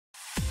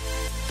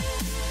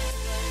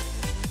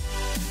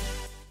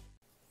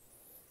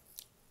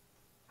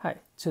Hi,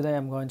 today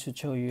I'm going to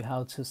show you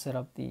how to set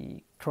up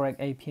the correct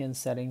APN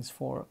settings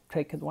for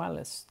Cricket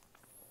Wireless.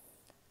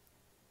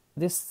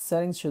 This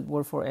settings should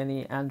work for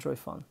any Android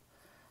phone.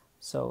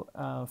 So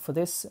for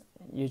this,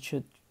 you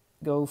should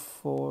go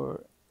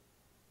for,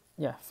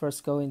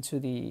 first go into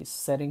the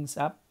settings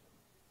app.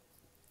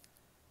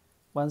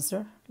 Once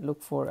there,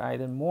 look for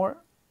either more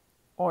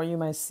or you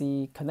might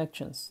see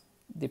connections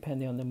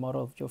depending on the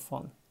model of your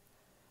phone.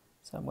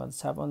 So I'm going to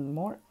tap on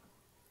more.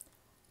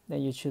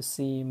 Then you should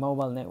see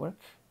mobile network.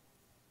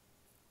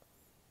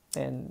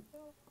 Then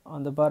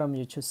on the bottom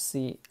you should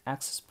see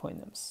access point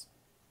names.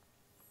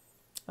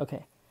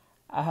 Okay,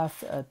 I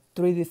have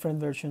 3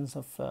 different versions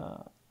of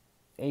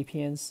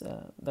APNs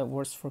that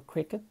works for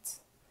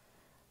Cricket.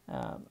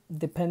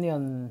 Depending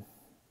on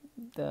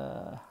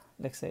the,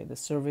 let's say, the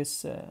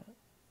service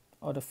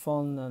or the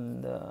phone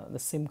and the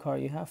SIM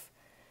card you have,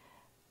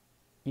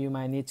 you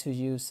might need to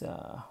use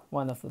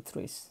one of the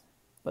 3.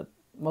 But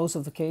most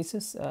of the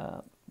cases,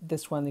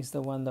 this one is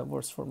the one that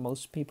works for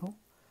most people.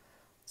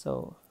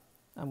 So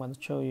I'm going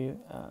to show you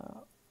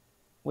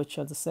which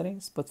are the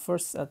settings, but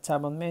first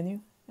tab on menu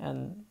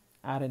and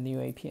add a new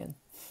APN.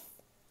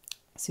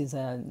 Since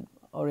I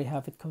already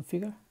have it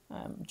configured,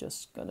 I'm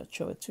just going to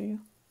show it to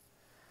you.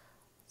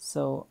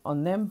 So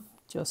on name,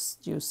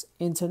 just use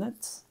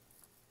internet,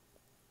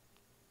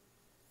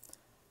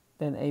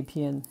 then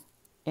APN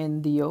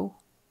NDO,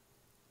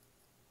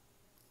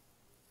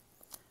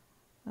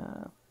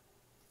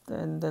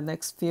 then the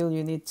next field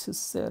you need to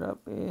set up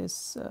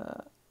is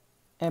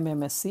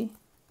MMSC.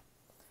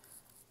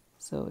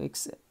 So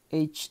it's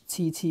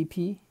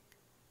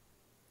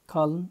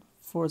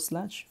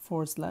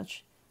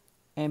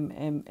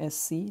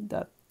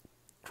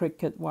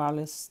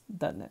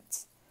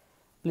http://mmsc.cricketwireless.net.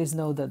 Please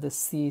note that the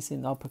C is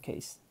in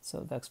uppercase,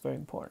 so that's very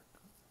important.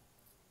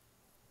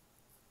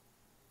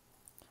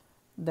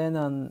 Then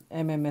on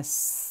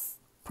MMS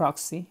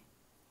proxy,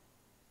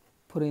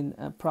 put in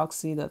a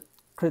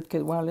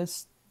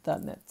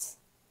proxy.cricketwireless.net.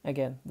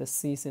 Again, the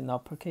C is in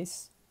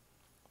uppercase.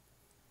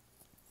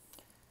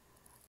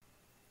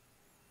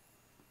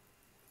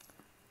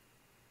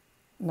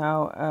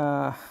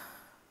 Now,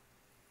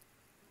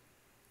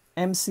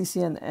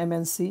 MCC and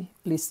MNC,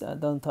 please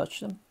don't touch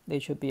them. They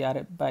should be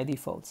added by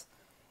default.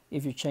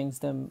 If you change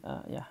them,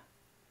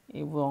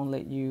 it won't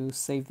let you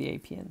save the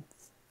APN.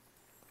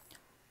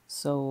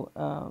 So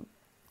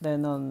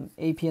then on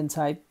APN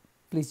type,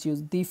 please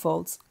use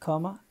defaults,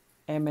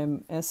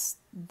 MMS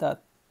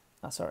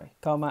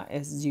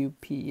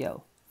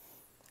SUPL.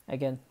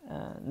 Again,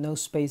 no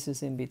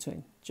spaces in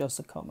between, just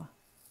a comma.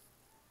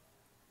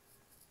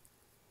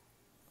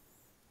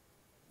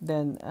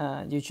 Then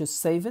you should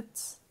save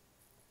it,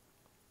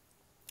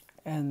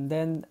 and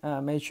then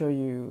make sure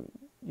you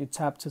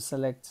tap to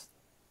select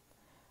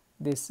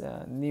this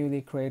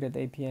newly created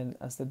APN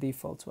as the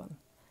default one.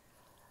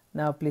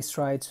 Now please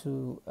try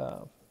to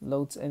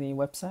load any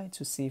website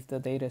to see if the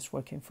data is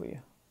working for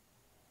you.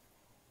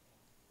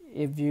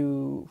 If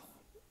you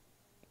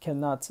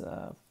cannot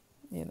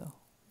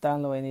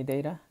download any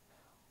data,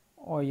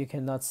 or you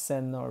cannot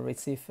send or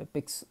receive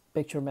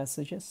picture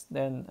messages,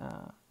 then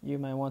you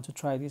might want to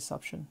try this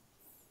option.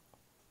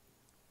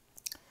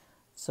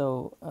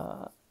 So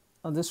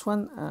on this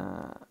one,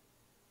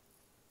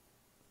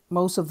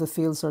 most of the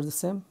fields are the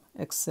same,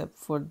 except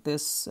for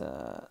this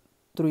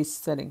 3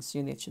 settings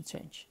you need to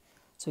change.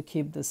 So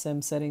keep the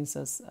same settings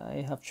as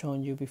I have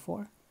shown you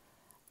before.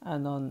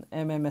 And on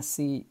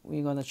MMSC,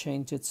 we're going to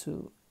change it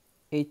to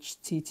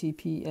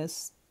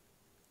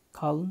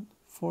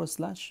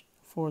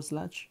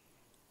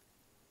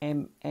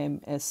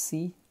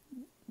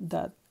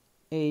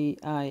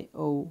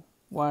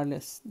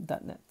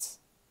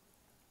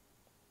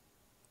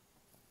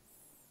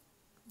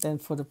Then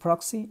for the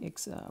proxy,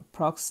 it's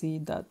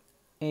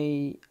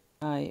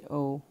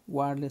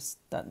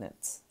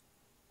proxy.aiowireless.net.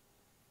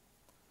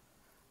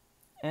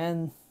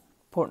 And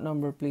port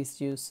number,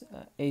 please use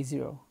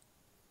A0.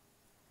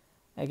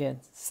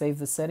 Again, save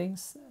the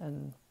settings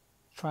and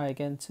try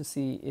again to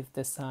see if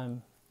this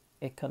time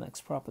it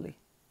connects properly.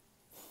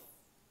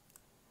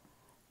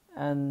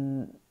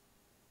 And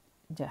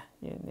yeah,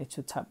 you need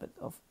to tap it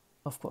of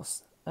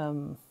course.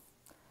 Then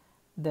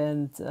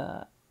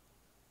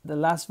the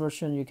last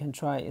version you can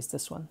try is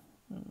this one.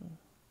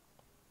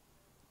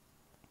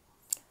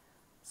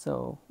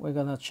 So we're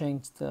gonna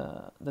change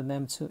the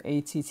name to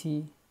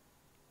ATT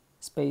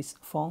space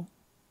phone.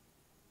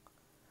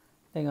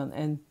 Then on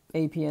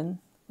APN,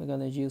 we're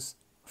gonna use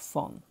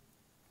phone,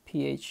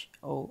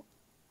 PHONE.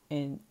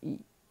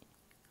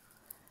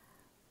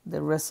 The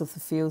rest of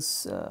the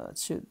fields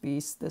should be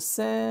the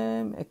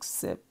same,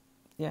 except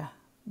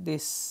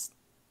these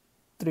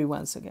 3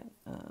 ones again.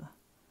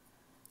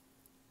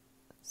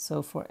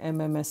 So for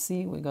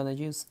MMSC, we're gonna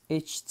use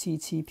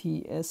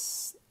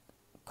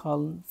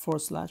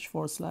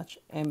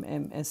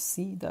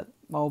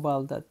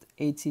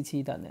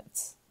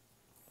https://mmsc.mobile.att.net.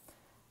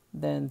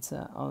 Then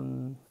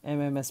on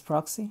MMS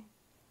proxy,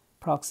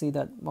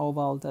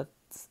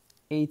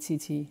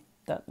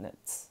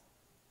 proxy.mobile.att.net.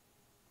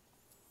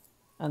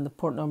 And the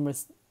port number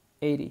is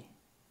 80.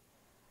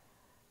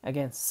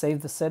 Again,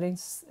 save the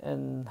settings,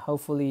 and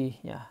hopefully,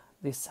 yeah,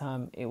 this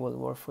time it will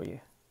work for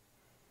you.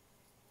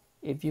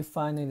 If you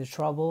find any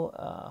trouble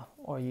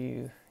or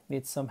you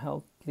need some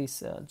help,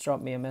 please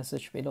drop me a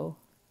message below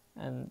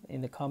and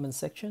in the comment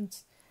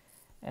sections,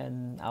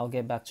 and I'll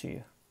get back to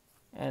you.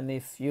 And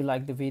if you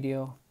like the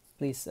video,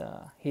 please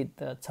hit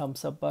the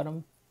thumbs up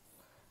button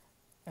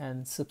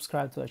and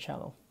subscribe to our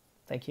channel.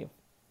 Thank you.